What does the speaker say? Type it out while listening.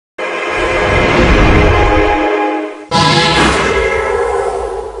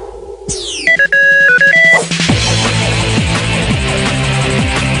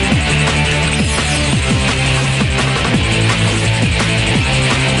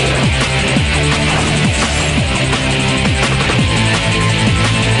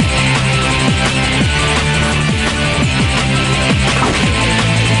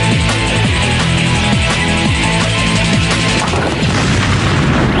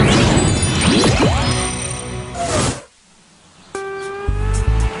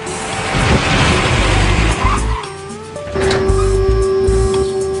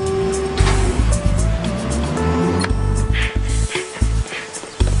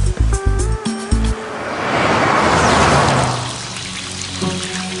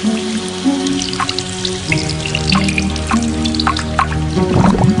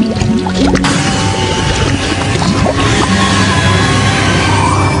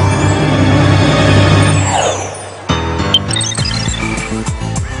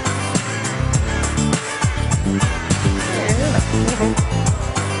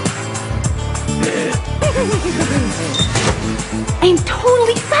is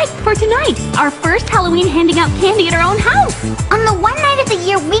totally psyched for tonight. Our first Halloween handing out candy at our own house. On the one night of the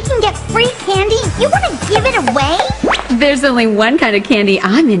year we can get free candy, you want to give it away? There's only one kind of candy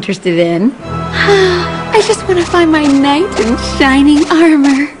I'm interested in. I just want to find my knight in shining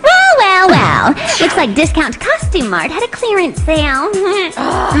armor. Well. Looks like Discount Costume Mart had a clearance sale.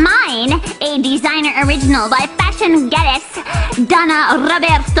 Mine, a designer original by fashion goddess Donna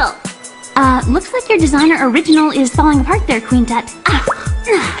Roberto. Looks like your designer original is falling apart there, Queen Tut.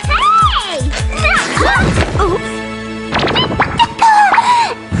 Hey! Oops.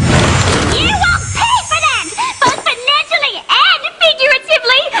 You won't pay for that, both financially and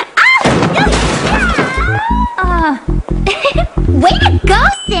figuratively. Way to go,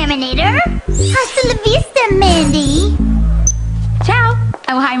 Salmonator. Hasta la vista, Mandy. Ciao.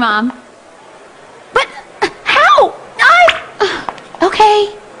 Oh, hi, Mom. But how?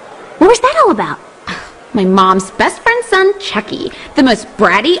 Okay. What was that all about? My mom's best friend's son, Chucky. The most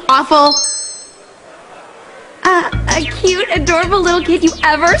bratty, awful... a cute, adorable little kid you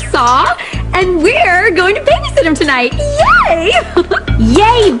ever saw. And we're going to babysit him tonight. Yay!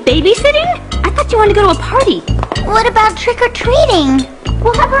 Yay, babysitting? I thought you wanted to go to a party. What about trick-or-treating?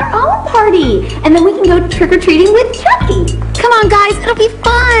 We'll have our own party. And then we can go trick-or-treating with Chucky. Come on, guys. It'll be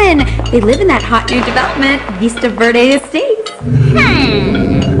fun. They live in that hot new development, Vista Verde Estates.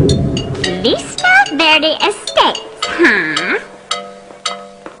 Vista Verde Estates, huh?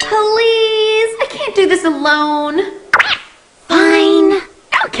 Please, I can't do this alone. Fine.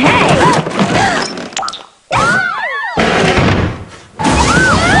 Okay.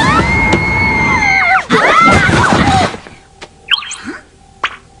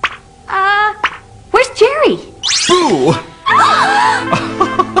 Where's Jerry? Ooh.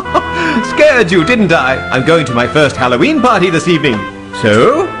 Scared you, didn't I? I'm going to my first Halloween party this evening.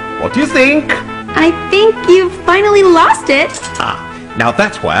 So, what do you think? I think you've finally lost it. Ah, now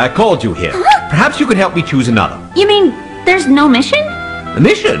that's why I called you here. Perhaps you could help me choose another. You mean there's no mission? A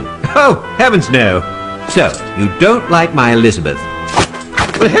mission? Oh, heavens no. So, you don't like my Elizabeth?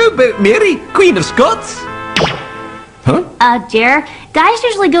 Well, how about Mary, Queen of Scots? Huh? Jer, guys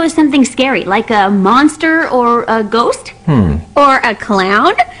usually go with something scary, like a monster or a ghost. Or a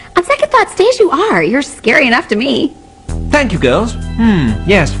clown. On second thought, stay as you are. You're scary enough to me. Thank you, girls.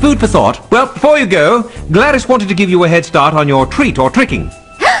 Yes, food for thought. Well, before you go, Gladys wanted to give you a head start on your treat or tricking.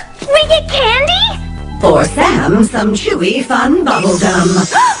 We get candy? For Sam, some chewy, fun bubblegum.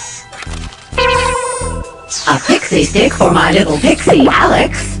 A pixie stick for my little pixie,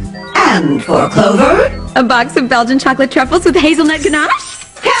 Alex. And for Clover, A box of Belgian chocolate truffles with hazelnut ganache?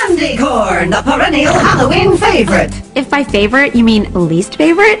 candy corn, the perennial Halloween favorite. If by favorite you mean least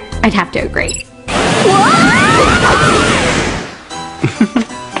favorite, I'd have to agree.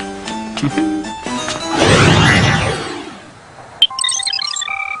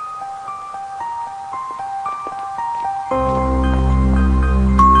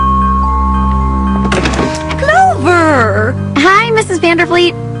 Clover! Hi, Mrs.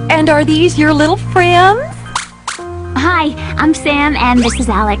 Vanderfleet. And are these your little friends? Hi, I'm Sam and this is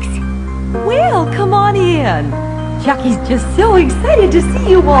Alex. Well, come on in. Chucky's just so excited to see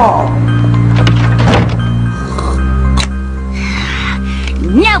you all.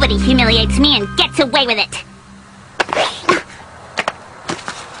 Nobody humiliates me and gets away with it.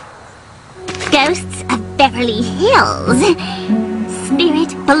 Ghosts of Beverly Hills. Spirit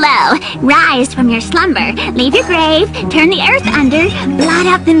below, rise from your slumber, leave your grave, turn the earth under, blot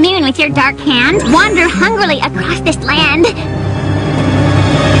out the moon with your dark hand, wander hungrily across this land.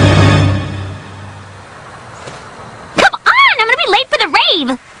 Come on, I'm gonna be late for the rave!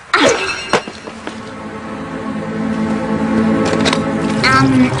 Okay.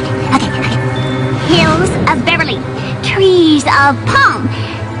 Hills of Beverly, trees of palm.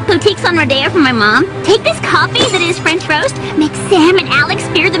 Boutiques on Rodeo for my mom. Take this coffee that is French roast. Make Sam and Alex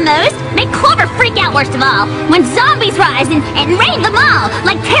fear the most. Make Clover freak out worst of all. When zombies rise and raid them all.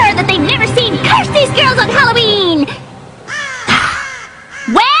 Like terror that they've never seen. Curse these girls on Halloween!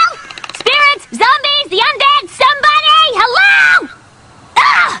 Well, spirits, zombies, the undead, somebody, hello!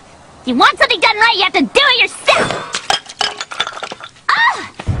 If you want something done right, you have to do it yourself!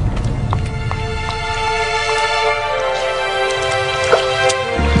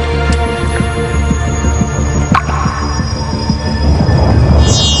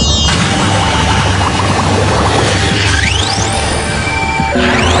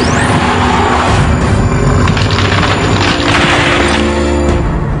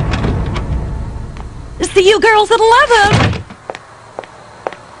 See you girls at 11.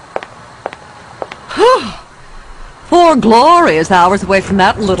 4 glorious hours away from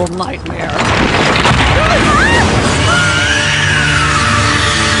that little nightmare.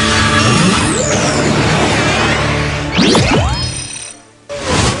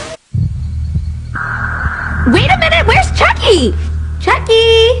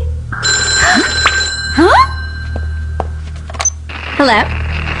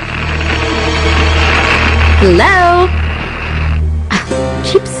 Hello?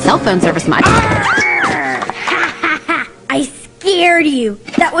 Cheap cell phone service much? I scared you.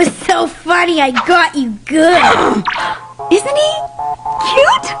 That was so funny. I got you good. Isn't he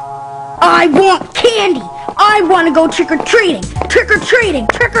cute? I want candy. I want to go trick-or-treating. Trick-or-treating.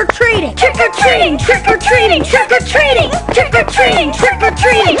 Trick-or-treating. Trick-or-treating. Trick-or-treating. Trick-or-treating. Trick-or-treating.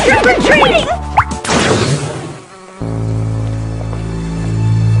 Trick-or-treating. Trick-or-treating.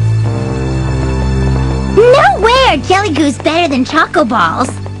 No way are Jelly Goos better than Choco Balls.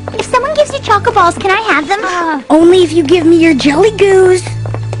 If someone gives you Choco Balls, can I have them? Only if you give me your Jelly Goos.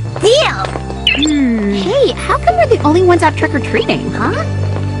 Deal! Hey, how come we're the only ones out trick-or-treating, huh?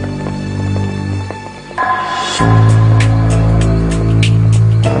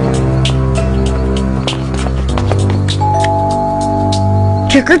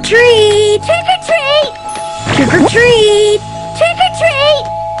 Trick-or-treat. Trick-or-treat! Trick-or-treat. Trick-or-treat!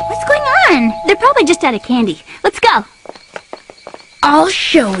 What's going on? They're probably just out of candy. Let's go. I'll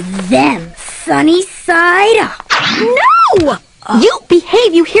show them sunny side up. No! You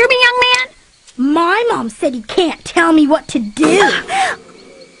behave, you hear me, young man? My mom said you can't tell me what to do.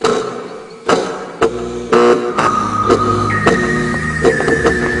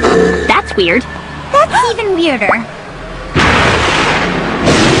 That's weird. That's even weirder.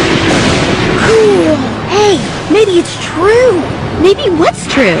 Cool. Hey, maybe it's true. Maybe what's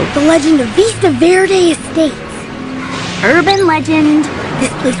true? The legend of Vista Verde Estates. Urban legend.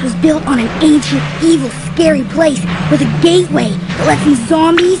 This place was built on an ancient, evil, scary place with a gateway that lets in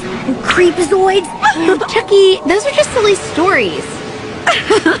zombies and creepazoids. Chucky, those are just silly stories.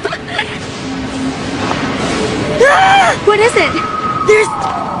 What is it? There's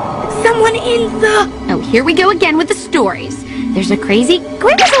someone in the... Oh, here we go again with the stories. There's a crazy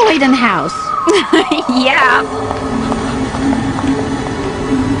creepazoid in the house. Yeah.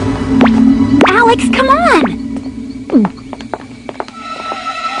 Alex, come on!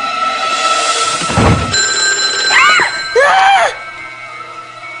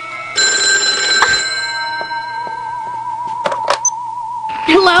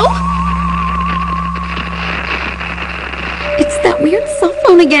 Hello? It's that weird cell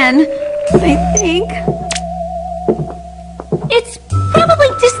phone again, I think. It's probably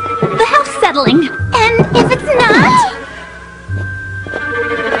just the house settling. And if it's not...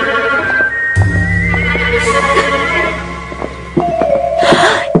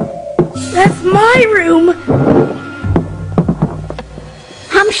 That's my room.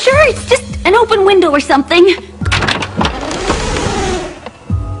 I'm sure it's just an open window or something.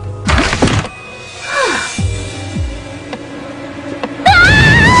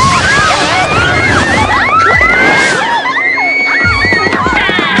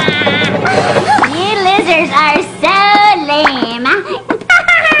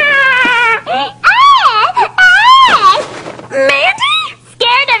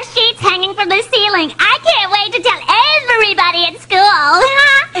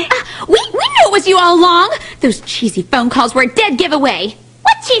 Those cheesy phone calls were a dead giveaway.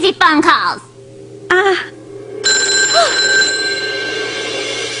 What cheesy phone calls?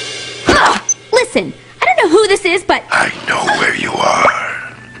 Listen, I don't know who this is, but... I know where you are.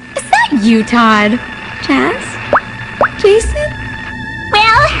 Is that you, Todd? Jazz? Jason?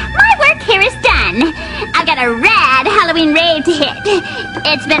 Well, my work here is done. I've got a rad Halloween rave to hit.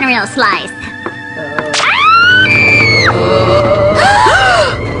 It's been a real slice.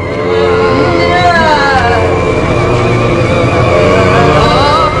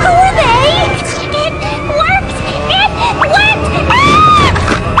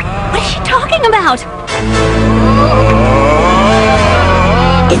 About?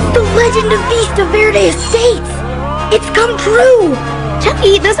 It's the legend of Vista Verde Estates. It's come true.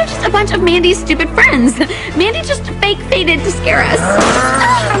 Chucky, those are just a bunch of Mandy's stupid friends. Mandy just fake-fated to scare us.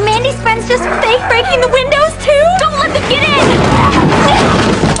 Are Mandy's friends just fake breaking the windows too? Don't let them get in!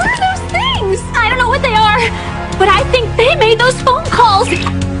 What are those things? I don't know what they are, but I think they made those phone calls.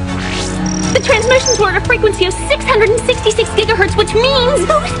 The transmissions were at a frequency of 666 gigahertz, which means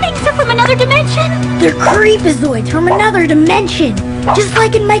those things are from another dimension. They're creepazoids from another dimension, just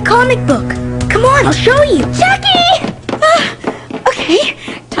like in my comic book. Come on, I'll show you. Chucky! Okay,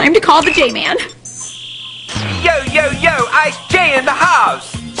 time to call the J-Man. Yo, yo, yo, Ice J in the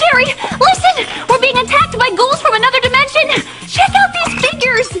house. Jerry, listen! We're being attacked by ghouls from another dimension. Check out these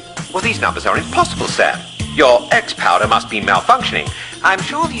figures. Well, these numbers are impossible, Sam. Your X-powder must be malfunctioning. I'm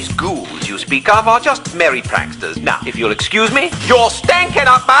sure these ghouls you speak of are just merry pranksters. Now, if you'll excuse me, you're stanking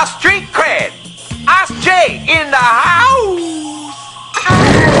up my street cred. Ask Jay in the house.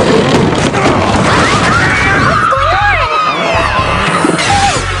 What's going on?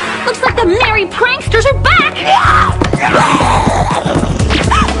 Looks like the merry pranksters are back.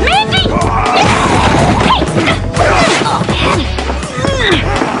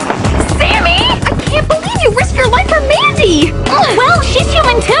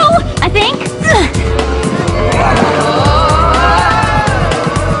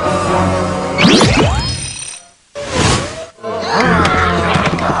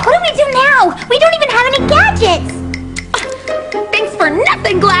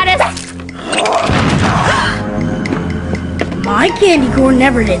 apparatus! My candy corn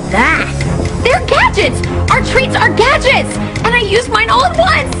never did that. They're gadgets! Our treats are gadgets! And I used mine all at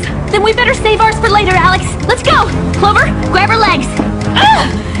once! Then we better save ours for later, Alex. Let's go! Clover, grab her legs.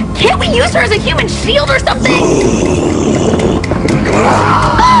 Ugh! Can't we use her as a human shield or something?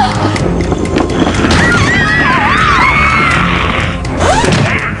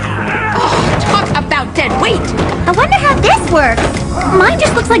 Talk about dead weight! I wonder how this works. Mine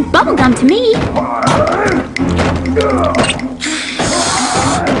just looks like bubblegum to me.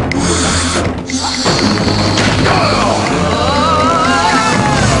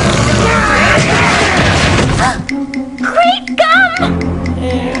 Great gum!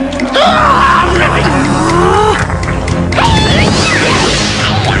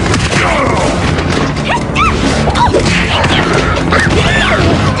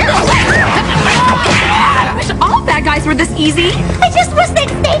 I wish all bad guys were this easy. I just wish they'd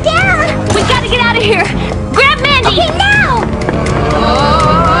stay down. We gotta get out of here. Grab Mandy! Okay, now!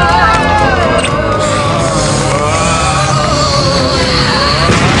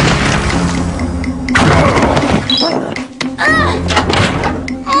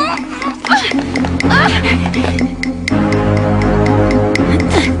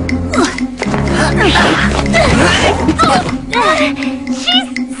 She's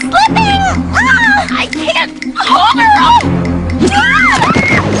slipping! I can't hold her!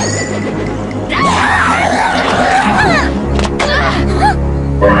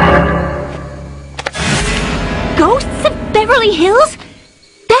 Ghosts of Beverly Hills?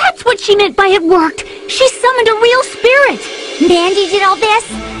 That's what she meant by it worked. She summoned a real spirit. Mandy did all this,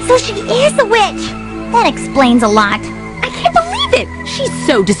 so she is a witch. That explains a lot. I can't believe it! She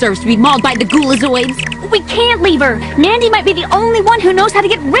so deserves to be mauled by the ghoulizoids. We can't leave her. Mandy might be the only one who knows how to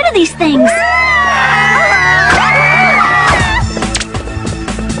get rid of these things.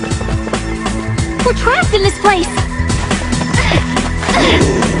 We're trapped in this place.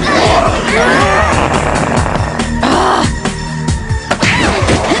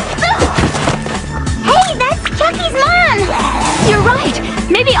 Hey, that's Chucky's mom! You're right!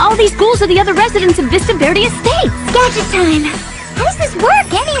 Maybe all these ghouls are the other residents of Vista Verde Estates! Gadget time! How does this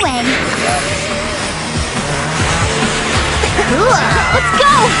work, anyway? Let's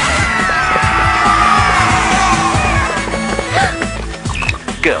go!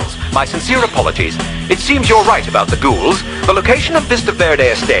 Girls, my sincere apologies. It seems you're right about the ghouls. The location of Vista Verde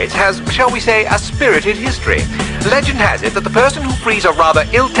Estates has, shall we say, a spirited history. Legend has it that the person who frees a rather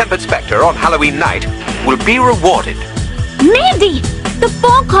ill-tempered spectre on Halloween night will be rewarded. Mandy! The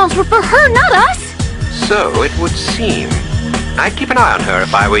phone calls were for her, not us! So it would seem. I'd keep an eye on her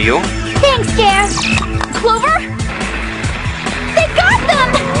if I were you. Thanks, Jer. Clover? They got them!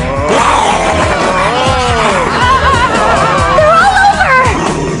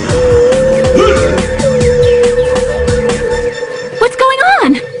 What's going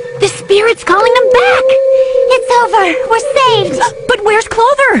on? The spirit's calling them back! It's over. We're saved. But where's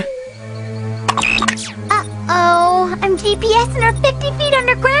Clover? Uh-oh. I'm GPSing her 50 feet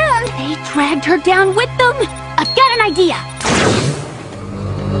underground. They dragged her down with them. I've got an idea.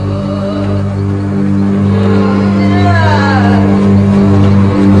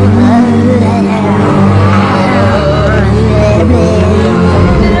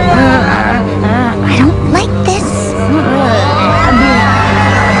 I don't like this.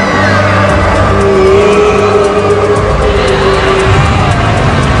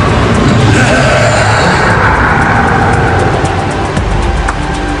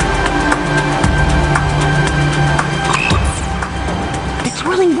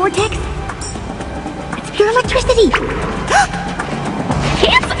 vortex? It's pure electricity.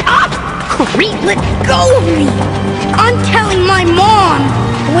 Hands up! Creep, let go of me! I'm telling my mom!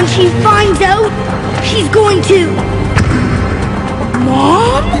 When she finds out, she's going to...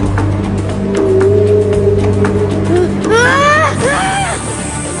 Mom?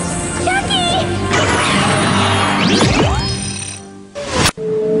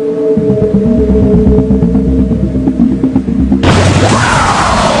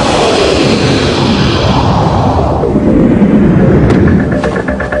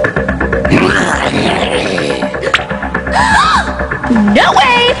 No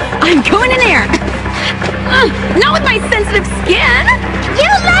way! I'm going in there! Not with my sensitive skin! You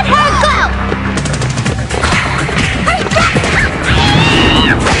let her go!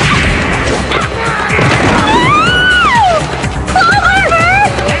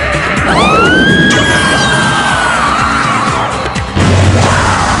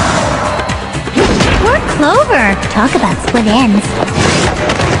 Poor Clover. Talk about split ends.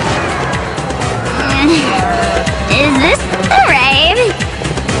 Is this the rave?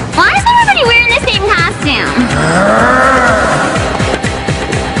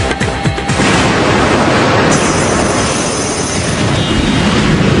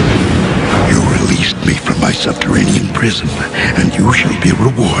 prison, and you shall be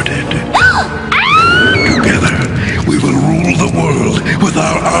rewarded. Together, we will rule the world with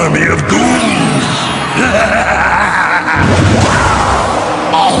our army of ghouls.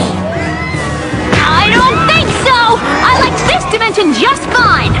 I don't think so! I like this dimension just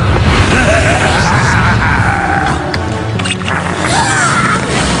fine!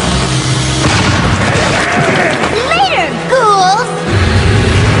 Later, ghouls!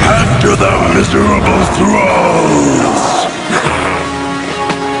 After the miserable thralls!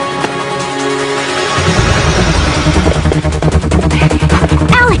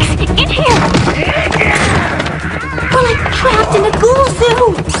 Alex, in here! We're like trapped in a ghoul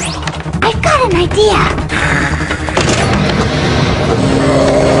zoo! I've got an idea.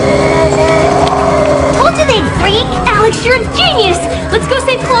 Told you they'd freak! Alex, you're a genius! Let's go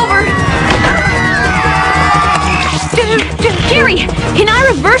save Clover! Jerry, can I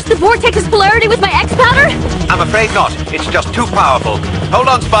reverse the vortex's polarity with my X-powder? I'm afraid not. It's just too powerful. Hold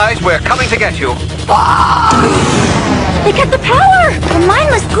on, Spies. We're coming to get you. They cut the power! The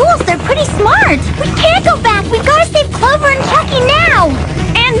mindless ghouls, they're pretty smart. We can't go back. We've got to save Clover and Chucky now.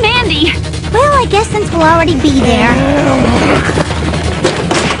 And Mandy! Well, I guess since we'll already be there.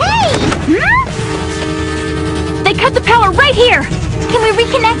 Hey! They cut the power right here! Can we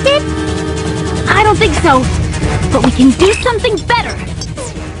reconnect it? I don't think so. But we can do something better!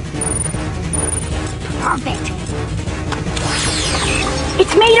 Perfect.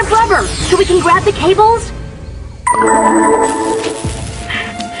 It's made of rubber, so we can grab the cables?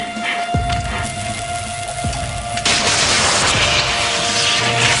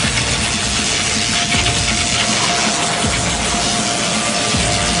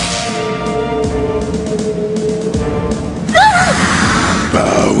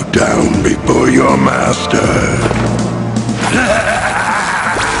 Bow down before your master.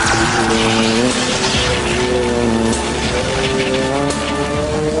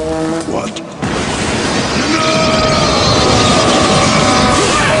 What?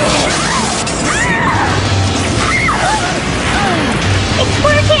 It's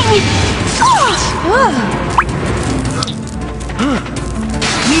working!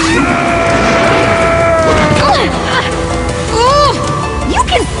 You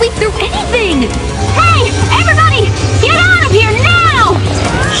can sleep through anything! Hey, everybody! Get out of here now!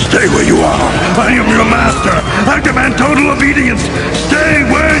 Stay where you are. I am your master. I demand total obedience. Stay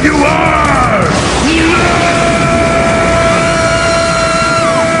where you are.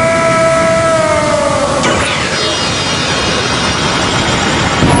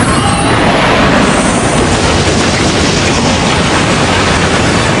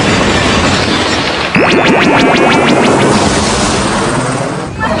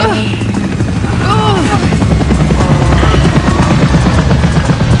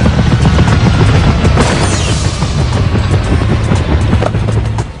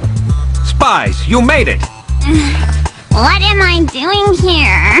 Spies, you made it. What am I doing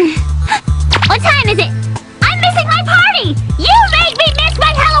here? What time is it? I'm missing my party! You made me miss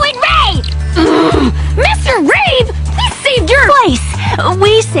my Halloween rave! Mr. Rave! We saved your place!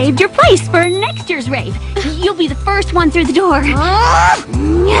 We saved your place for next year's rave. You'll be the first one through the door. I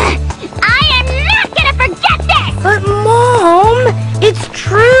am not gonna forget this! But Mom, it's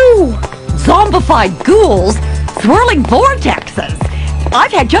true. Zombified ghouls? Swirling vortexes?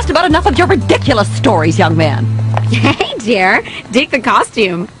 I've had just about enough of your ridiculous stories, young man. Hey, dear. Dig the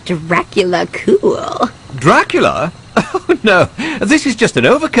costume. Dracula cool. Dracula? Oh, no. This is just an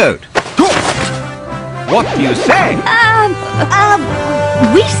overcoat. What do you say?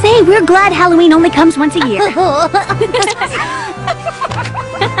 We say we're glad Halloween only comes once a year.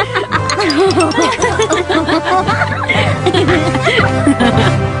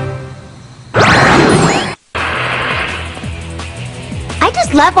 I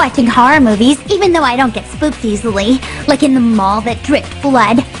just love watching horror movies, even though I don't get spooked easily. Like in The Mall that dripped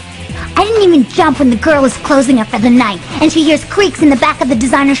blood. I didn't even jump when the girl is closing up for the night, and she hears creaks in the back of the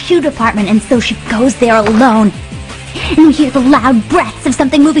designer shoe department, and so she goes there alone. And we hear the loud breaths of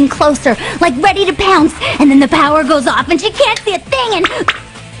something moving closer, like ready to pounce, and then the power goes off, and she can't see a thing, and...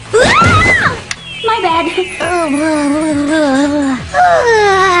 My bad.